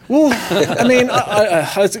 Well, I mean,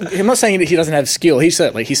 I'm not saying that he doesn't have skill. He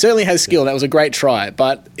certainly has skill. That was a great try.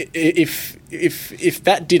 But if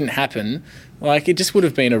that didn't happen, it just would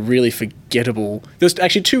have been a really forgettable. There was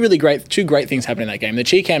actually two great things happened in that game: the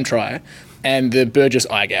Cheekham try and the Burgess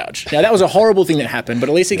eye gouge. Now that was a horrible thing that happened, but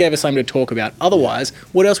at least it gave us something to talk about. Otherwise,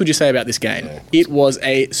 what else would you say about this game? Yeah. It was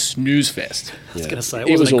a snooze fest. I was going to say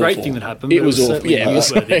it wasn't a great thing that happened. It was awful. Yeah,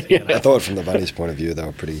 I thought from the Bunnies' point of view, they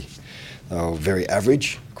were very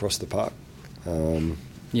average across the park.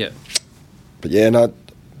 But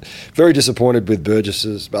very disappointed with Burgess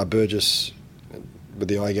with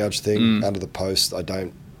the eye gouge thing under the post. I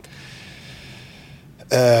don't.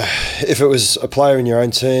 If it was a player in your own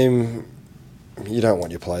team, you don't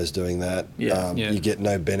want your players doing that. You get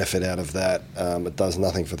no benefit out of that. It does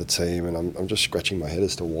nothing for the team, and I'm just scratching my head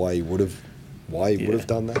as to why he would have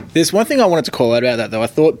done that. There's one thing I wanted to call out about that, though. I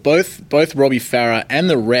thought both Robbie Farah and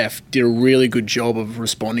the ref did a really good job of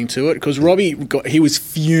responding to it, because Robbie he was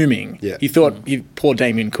fuming. Yeah. He thought poor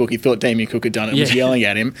Damien Cook. He thought Damien Cook had done it and was yelling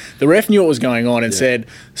at him. The ref knew what was going on and said,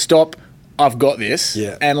 "Stop! I've got this."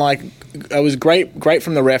 Yeah. And it was great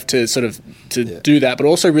from the ref to sort of do that, but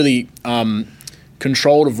also really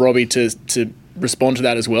controlled of Robbie to respond to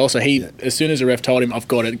that as well. So as soon as the ref told him, "I've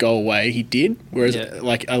got it, go away," he did. Whereas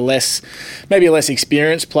a less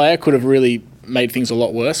experienced player could have really made things a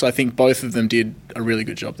lot worse. So I think both of them did a really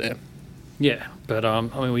good job there. Yeah, but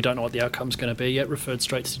we don't know what the outcome's going to be yet. Referred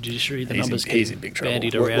straight to the judiciary. The numbers he's in big trouble.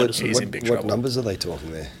 Bandied around. What numbers are they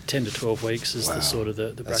talking there? 10 to 12 weeks is the sort of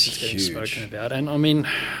the brackets getting spoken about. And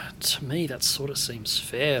to me, that sort of seems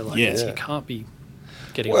fair. You can't be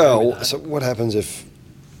getting away with that. So what happens if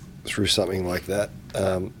through something like that,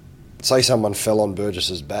 say someone fell on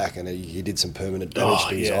Burgess's back and he did some permanent damage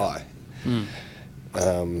to his eye?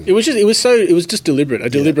 It was just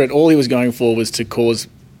deliberate. All he was going for was to cause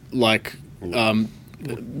we'll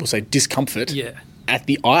say discomfort at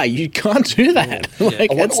the eye. You can't do that. I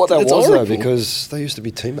wonder what that was horrible. Though, because they used to be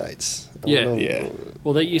teammates.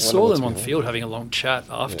 Well, you saw them on field having a long chat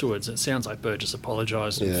afterwards. It sounds like Burgess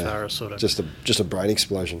apologised and Farah sort of just a brain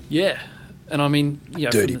explosion. Yeah. And I mean,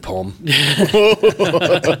 dirty pom. But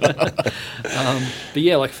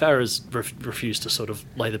Farah's refused to sort of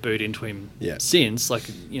lay the boot into him since, but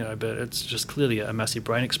it's just clearly a massive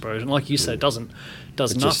brain explosion. Like you said, it does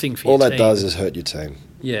nothing for your team. All that does is hurt your team.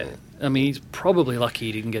 Yeah. I mean, he's probably lucky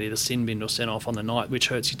he didn't get either sin binned or sent off on the night, which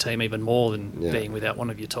hurts your team even more than being without one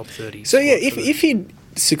of your top 30. So, if he'd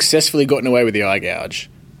successfully gotten away with the eye gouge,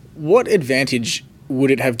 what advantage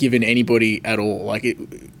would it have given anybody at all?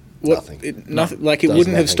 Nothing. Like, it Does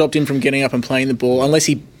wouldn't have nothing. stopped him from getting up and playing the ball unless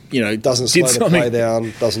he, Doesn't did slow the something. play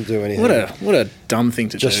down. Doesn't do anything. What a dumb thing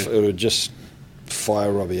to do. It would just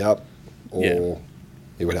fire Robbie up, or Yeah.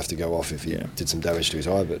 he would have to go off if he did some damage to his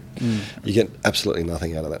eye. But you get absolutely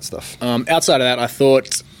nothing out of that stuff. Outside of that, I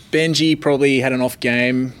thought Benji probably had an off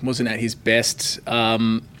game, wasn't at his best.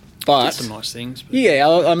 But Did some nice things. But yeah,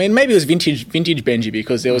 I mean, maybe it was vintage Benji,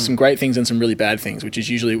 because there were some great things and some really bad things, which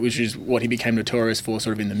is what he became notorious for,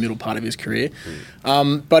 sort of in the middle part of his career.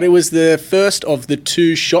 But it was the first of the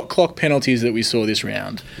 2 shot clock penalties that we saw this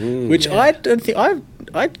round, which I don't think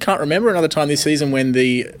I can't remember another time this season when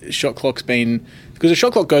the shot clock's been, because the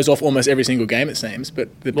shot clock goes off almost every single game, it seems.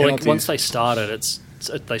 But the penalties, once they started,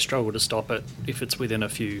 they struggle to stop it if it's within a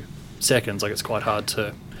few seconds. Like, it's quite hard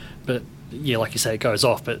to, but. Yeah, like you say, it goes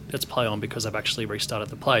off, but it's play on because they've actually restarted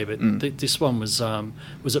the play. But this one was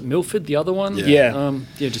it Milford, the other one? Yeah.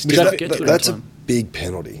 Just Because didn't get to it that's in a time. big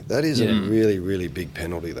penalty. That is a really, really big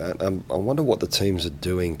penalty. That I wonder what the teams are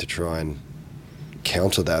doing to try and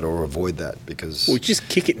counter that or avoid that, because Well, just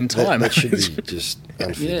kick it in time. that should be just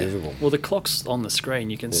unforgivable. Well, the clock's on the screen.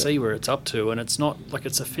 You can see where it's up to, and it's not like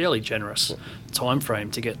it's a fairly generous time frame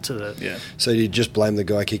to get to the. Yeah. So you just blame the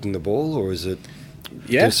guy kicking the ball, or is it?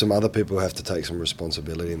 Yeah. Do some other people have to take some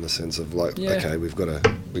responsibility in the sense of okay, we've got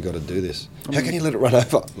to do this. How can you let it run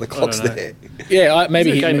over? The clock's know. there. Yeah,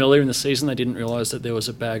 maybe Maybe he. game earlier in the season they didn't realise that there was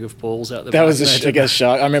a bag of balls out there. That was against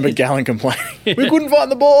Shark. I remember Gallon complaining. We couldn't find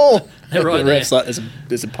the ball. They're right The there. ref's like,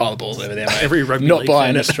 there's a pile of balls over there, mate. Every rugby Not league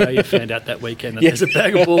buying fan in it. Australia found out that weekend that there's a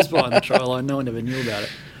bag of balls behind the try line. No one ever knew about it.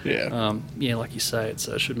 Yeah. Like you say, it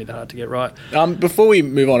shouldn't be that hard to get right. Before we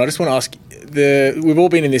move on, I just want to ask: we've all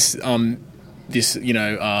been in this.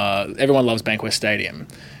 Everyone loves Bankwest Stadium,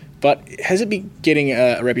 but has it been getting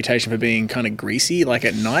a reputation for being kind of greasy? Like,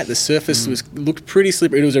 at night, the surface looked pretty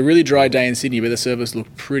slippery. It was a really dry day in Sydney, but the surface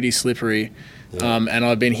looked pretty slippery. And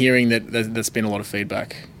I've been hearing that's been a lot of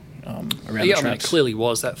feedback around the I mean, traps. it clearly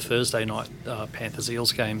was that Thursday night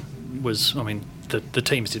Panthers-Eels game was, I mean, the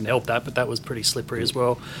teams didn't help that, but that was pretty slippery as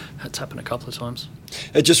well. That's happened a couple of times.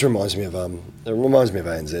 It just reminds me of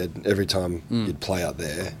ANZ. Every time you'd play out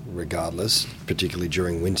there, regardless, particularly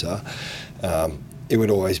during winter, it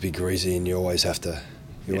would always be greasy, and you always have to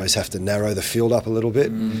narrow the field up a little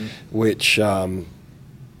bit, which is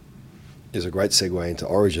a great segue into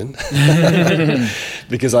Origin,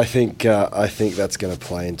 because I think that's going to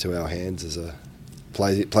play into our hands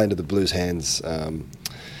play into the Blues' hands.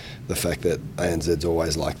 The fact that ANZ's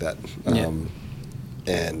always like that.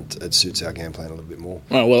 And it suits our game plan a little bit more.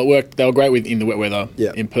 Oh, well, it worked. They were great in the wet weather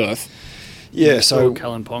in Perth. Yeah, so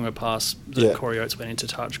Callan Ponga pass, the Corey Oates went into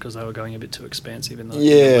touch because they were going a bit too expansive in the.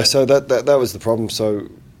 Yeah, so that was the problem. So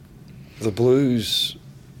the Blues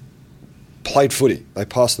played footy. They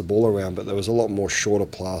passed the ball around, but there was a lot more shorter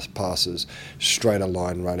passes, straighter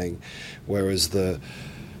line running, whereas the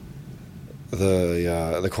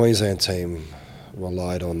Queensland team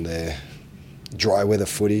relied on their dry weather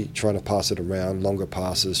footy, trying to pass it around, longer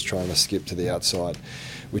passes, trying to skip to the outside,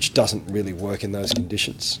 which doesn't really work in those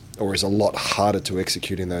conditions, or is a lot harder to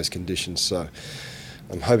execute in those conditions. So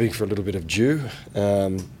I'm hoping for a little bit of dew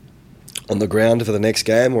on the ground for the next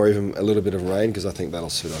game, or even a little bit of rain, because I think that'll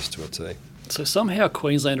suit us to a T. So somehow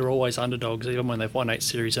Queensland are always underdogs, even when they've won 8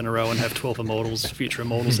 series in a row and have 12 future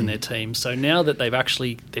immortals in their team. So now that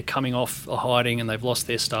they're coming off a hiding and they've lost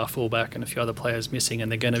their star fullback and a few other players missing,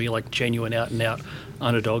 and they're going to be like genuine out and out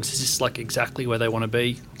underdogs, is this like exactly where they want to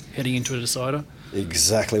be heading into a decider?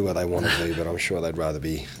 Exactly where they want to be, but I'm sure they'd rather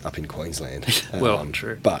be up in Queensland. Well,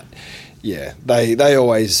 true. But yeah, they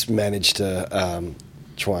always manage to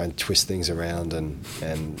try and twist things around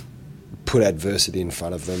and put adversity in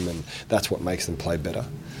front of them, and that's what makes them play better.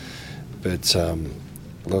 But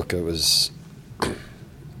look, it was,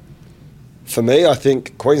 for me, I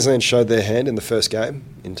think Queensland showed their hand in the first game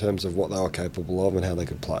in terms of what they were capable of and how they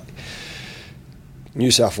could play.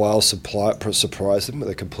 New South Wales surprised them with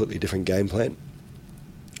a completely different game plan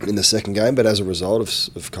in the second game, but as a result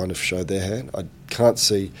have kind of showed their hand. I can't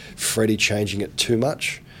see Freddie changing it too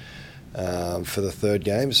much for the third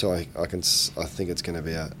game, so I think it's going to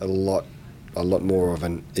be a lot more of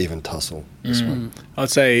an even tussle this one. I'd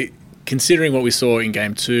say, considering what we saw in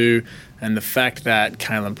game 2 and the fact that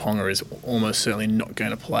Callan Ponga is almost certainly not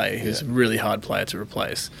going to play, who's a really hard player to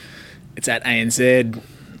replace, it's at ANZ.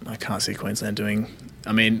 I can't see Queensland doing.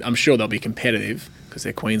 I mean, I'm sure they'll be competitive because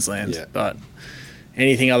they're Queensland, but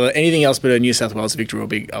Anything else but a New South Wales victory will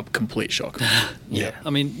be a complete shock. Yeah. I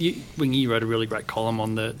mean, you wrote a really great column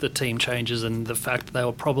on the team changes and the fact that they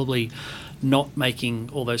were probably not making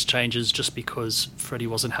all those changes just because Freddie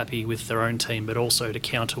wasn't happy with their own team, but also to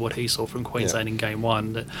counter what he saw from Queensland in game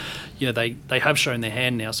one. That, they have shown their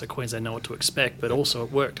hand now, so Queensland know what to expect, but also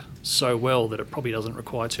it worked so well that it probably doesn't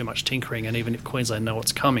require too much tinkering, and even if Queensland know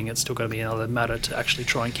what's coming, it's still going to be another matter to actually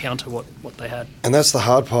try and counter what they had. And that's the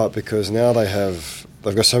hard part, because now they've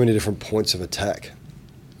got so many different points of attack,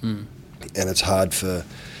 and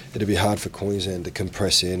it'd be hard for Queensland to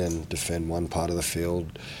compress in and defend one part of the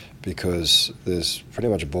field, because there's pretty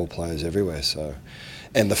much ball players everywhere. So,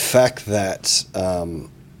 and the fact that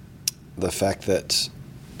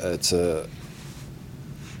it's a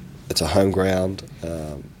home ground,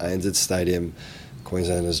 ANZ Stadium,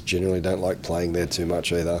 Queenslanders generally don't like playing there too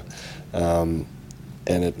much either, and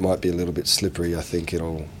it might be a little bit slippery. I think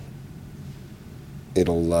it'll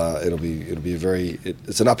be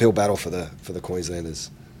it's an uphill battle for the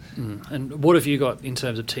Queenslanders. And what have you got in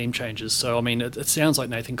terms of team changes? So, I mean, it sounds like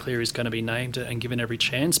Nathan Cleary is going to be named and given every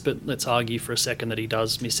chance, but let's argue for a second that he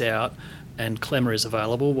does miss out and Clemmer is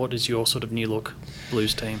available. What is your sort of new look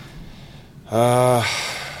Blues team? I'd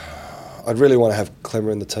really want to have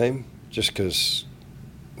Clemmer in the team, just because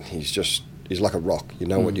he's like a rock. You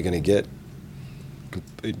know what you're going to get.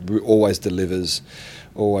 He always delivers,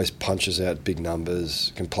 always punches out big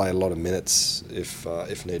numbers, can play a lot of minutes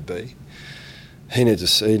if need be. He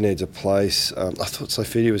needs a place. I thought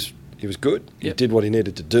Saifidi was good. Yep. He did what he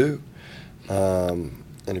needed to do, and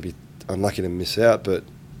he'd be unlucky to miss out. But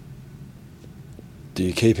do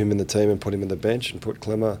you keep him in the team and put him on the bench and put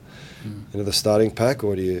Clemmer into the starting pack,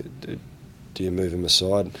 or do you move him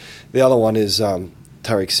aside? The other one is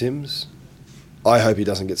Tariq Sims. I hope he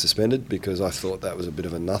doesn't get suspended, because I thought that was a bit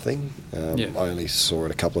of a nothing. I only saw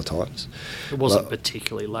it a couple of times. It wasn't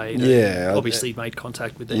particularly late. Yeah, obviously made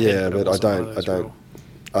contact with the head. Yeah, but I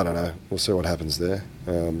don't know. We'll see what happens there.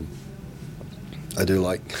 I do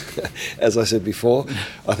like, as I said before,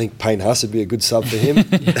 I think Payne Huss would be a good sub for him.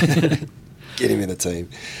 Get him in the team.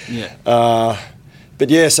 Yeah. But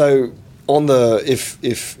yeah, so on the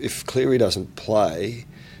if Cleary doesn't play,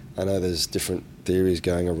 I know there's different theories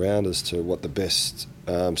going around as to what the best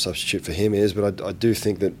substitute for him is, but I do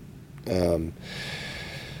think that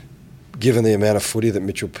given the amount of footy that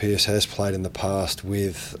Mitchell Pearce has played in the past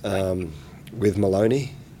with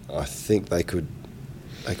Maloney, I think they could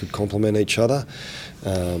complement each other.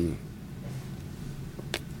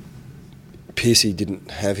 Pearcey didn't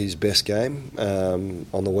have his best game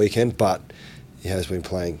on the weekend, but he has been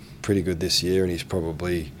playing pretty good this year, and he's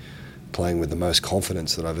probably playing with the most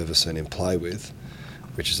confidence that I've ever seen him play with,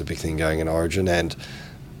 which is a big thing going in Origin. And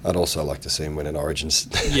I'd also like to see him win an Origin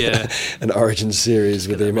series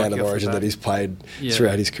with the amount of Origin that he's played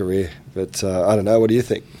throughout his career. But I don't know. What do you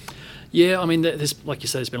think? Yeah, I mean, there's, like you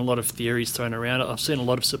said, there's been a lot of theories thrown around. I've seen a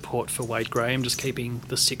lot of support for Wade Graham just keeping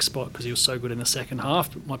the sixth spot because he was so good in the second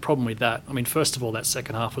half. But my problem with that, I mean, first of all, that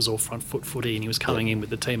second half was all front foot footy and he was coming in with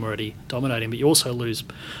the team already dominating. But you also lose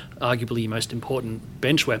arguably your most important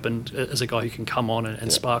bench weapon as a guy who can come on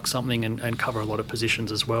and spark something and cover a lot of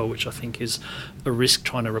positions as well, which I think is a risk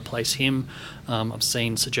trying to replace him. I've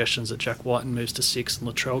seen suggestions that Jack Whiten moves to 6 and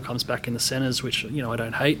Latrell comes back in the centres, which, I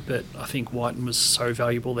don't hate, but I think Whiten was so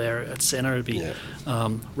valuable there at centre. It'd be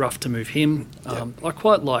rough to move him. I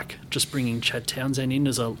quite like just bringing Chad Townsend in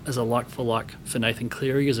as a like for Nathan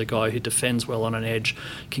Cleary, as a guy who defends well on an edge,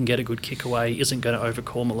 can get a good kick away, isn't going to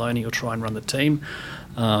overcall Maloney or try and run the team.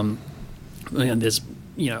 And there's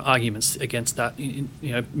arguments against that.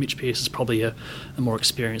 Mitch Pearce is probably a more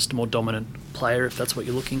experienced, more dominant player if that's what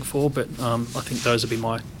you're looking for. But I think those would be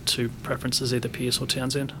my two preferences, either Pearce or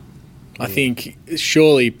Townsend. I think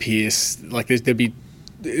surely Pearce,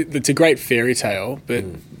 it's a great fairy tale, but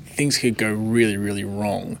things could go really, really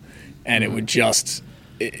wrong, and it would just.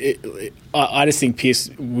 I just think Pearce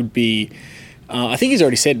would be. I think he's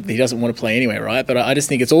already said that he doesn't want to play anyway, right? But I just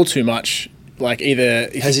think it's all too much.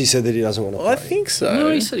 Has he said that he doesn't want to play? I think so.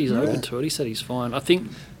 No, he said he's open to it. He said he's fine. I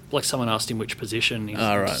think. Someone asked him which position. He's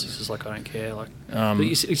just like, I don't care. But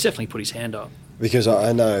he's definitely put his hand up. Because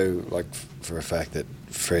I know, for a fact that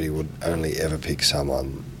Freddie would only ever pick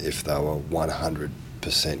someone if they were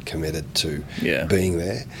 100% committed to being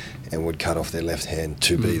there, and would cut off their left hand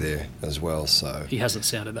to be there as well. So he hasn't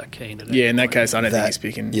sounded that keen. In that case, I don't think he's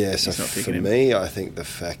picking. Yeah, so for me, I think the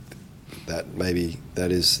fact that maybe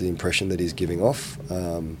that is the impression that he's giving off.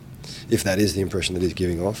 If that is the impression that he's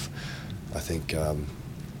giving off, I think.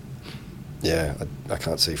 I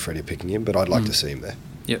can't see Freddie picking him, but I'd like to see him there.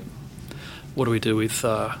 Yep. What do we do with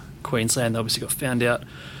Queensland? They obviously got found out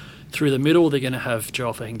Through the middle, they're going to have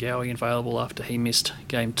Joel Fahengawi available after he missed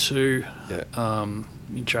game 2. Yeah.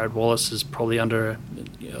 Jared Wallace is probably under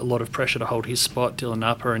a lot of pressure to hold his spot. Dylan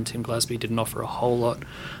Napa and Tim Glasby didn't offer a whole lot.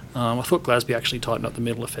 I thought Glasby actually tightened up the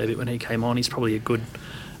middle a fair bit when he came on. He's probably a good,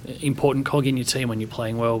 important cog in your team when you're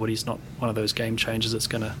playing well, but he's not one of those game changers that's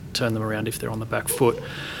going to turn them around if they're on the back foot.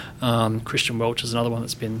 Christian Welch is another one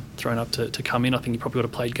that's been thrown up to come in. I think he probably would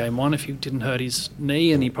have played game 1 if he didn't hurt his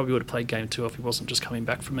knee, and he probably would have played game 2 if he wasn't just coming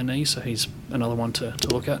back from a knee, so he's another one to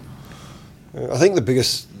look at. I think the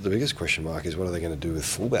biggest question mark is what are they going to do with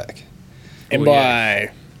fullback?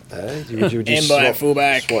 Mbai. Hey, would you Mbai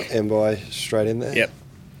fullback. Swat Mbai straight in there? Yep.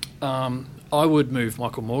 I would move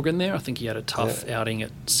Michael Morgan there. I think he had a tough outing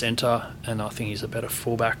at centre, and I think he's a better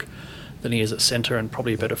fullback than he is at centre, and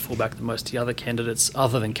probably a better fullback than most of the other candidates,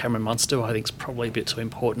 other than Cameron Munster, who I think is probably a bit too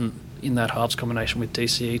important in that halves combination with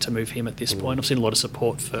DCE to move him at this point. I've seen a lot of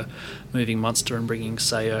support for moving Munster and bringing,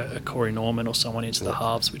 say, a Corey Norman or someone into the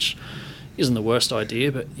halves, which isn't the worst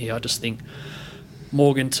idea, but I just think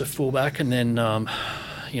Morgan to fullback, and then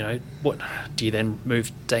what do you then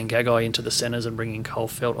move Dane Gagai into the centres and bring in Cole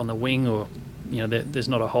Felt on the wing, or there's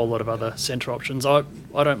not a whole lot of other centre options. I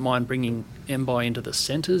don't mind bringing Mbai into the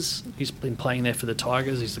centres. He's been playing there for the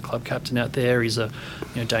Tigers. He's the club captain out there. He's a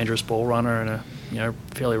dangerous ball runner and a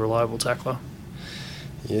fairly reliable tackler.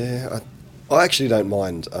 Yeah, I actually don't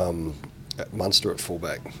mind Munster at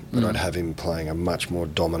fullback, but I'd have him playing a much more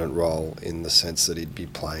dominant role in the sense that he'd be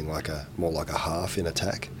playing more like a half in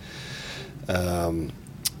attack, and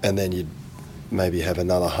then you'd maybe have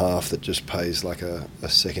another half that just plays like a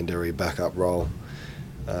secondary backup role.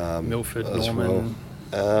 Milford, as Norman.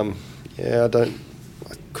 Well.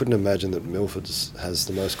 I couldn't imagine that Milford has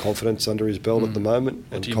the most confidence under his belt at the moment.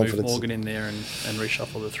 Or do you move Morgan in there and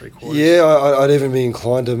reshuffle the 3/4? Yeah, I'd even be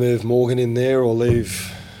inclined to move Morgan in there or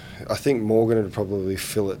leave. I think Morgan would probably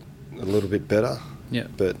fill it a little bit better. Yeah.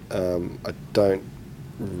 But I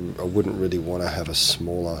wouldn't really want to have a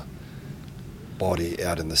smaller body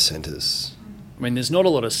out in the centres. I mean, there's not a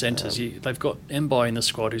lot of centres. They've got Mbai in the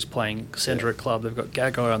squad who's playing centre at club. They've got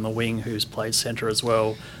Gagai on the wing who's played centre as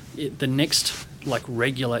well. The next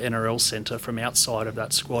regular NRL centre from outside of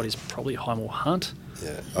that squad is probably Hymel Hunt.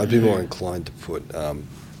 Yeah, I'd be more inclined to put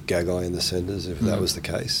Gagai in the centres if that was the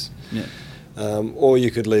case. Yeah. Or you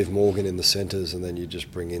could leave Morgan in the centres and then you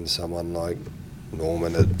just bring in someone like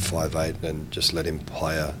Norman at 5'8" and just let him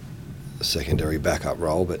play a secondary backup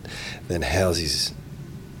role. But then how is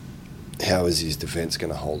his defence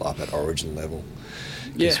going to hold up at Origin level?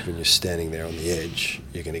 Because when you're standing there on the edge,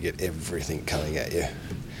 you're going to get everything coming at you.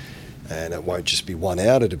 And it won't just be one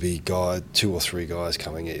out, it'll be 2 or 3 guys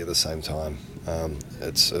coming at you at the same time.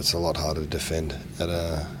 It's a lot harder to defend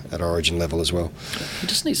at Origin level as well. He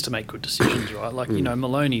just needs to make good decisions, right?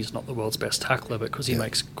 Maloney's not the world's best tackler, but because he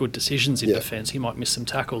makes good decisions in defence, he might miss some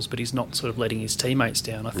tackles, but he's not sort of letting his teammates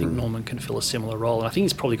down. I think Norman can fill a similar role, and I think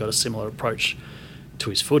he's probably got a similar approach to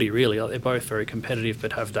his footy, really. They're both very competitive,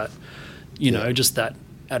 but have that, just that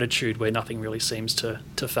attitude where nothing really seems to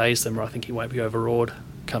faze them, or I think he won't be overawed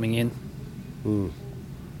coming in.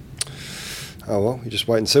 Oh, well, you just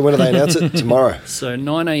wait and see. When do they announce it? Tomorrow. So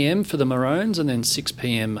 9 a.m. for the Maroons and then 6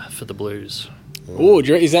 p.m. for the Blues. Oh,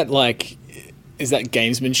 is that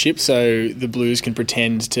gamesmanship so the Blues can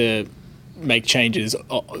pretend to make changes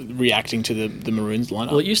reacting to the Maroons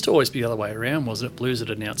lineup? Well, it used to always be the other way around, wasn't it? Blues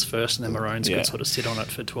would announce first and then Maroons could sort of sit on it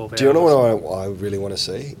for 12 hours. Do you know what I really want to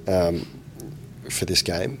see for this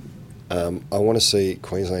game? I want to see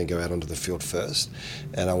Queensland go out onto the field first,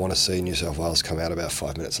 and I want to see New South Wales come out about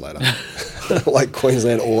 5 minutes later, like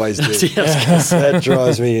Queensland always do. That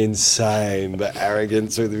drives me insane, the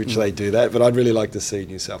arrogance with which they do that. But I'd really like to see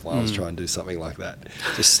New South Wales try and do something like that.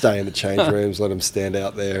 Just stay in the change rooms, let them stand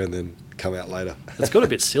out there, and then come out later. It's got a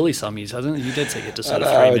bit silly some years, hasn't it? You did say get to sort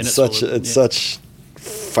of 3 minutes. It's such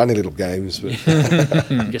funny little games, but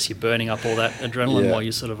I guess you're burning up all that adrenaline while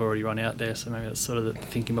you sort of already run out there, so maybe that's sort of the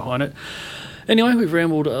thinking behind it. Anyway, we've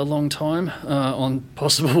rambled a long time on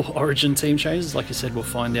possible Origin team changes. Like you said, we'll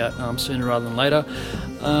find out sooner rather than later,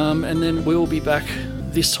 and then we'll be back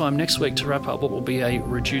this time next week to wrap up what will be a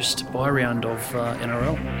reduced bye round of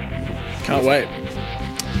NRL. Can't wait.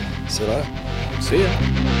 See you later. See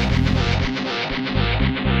ya.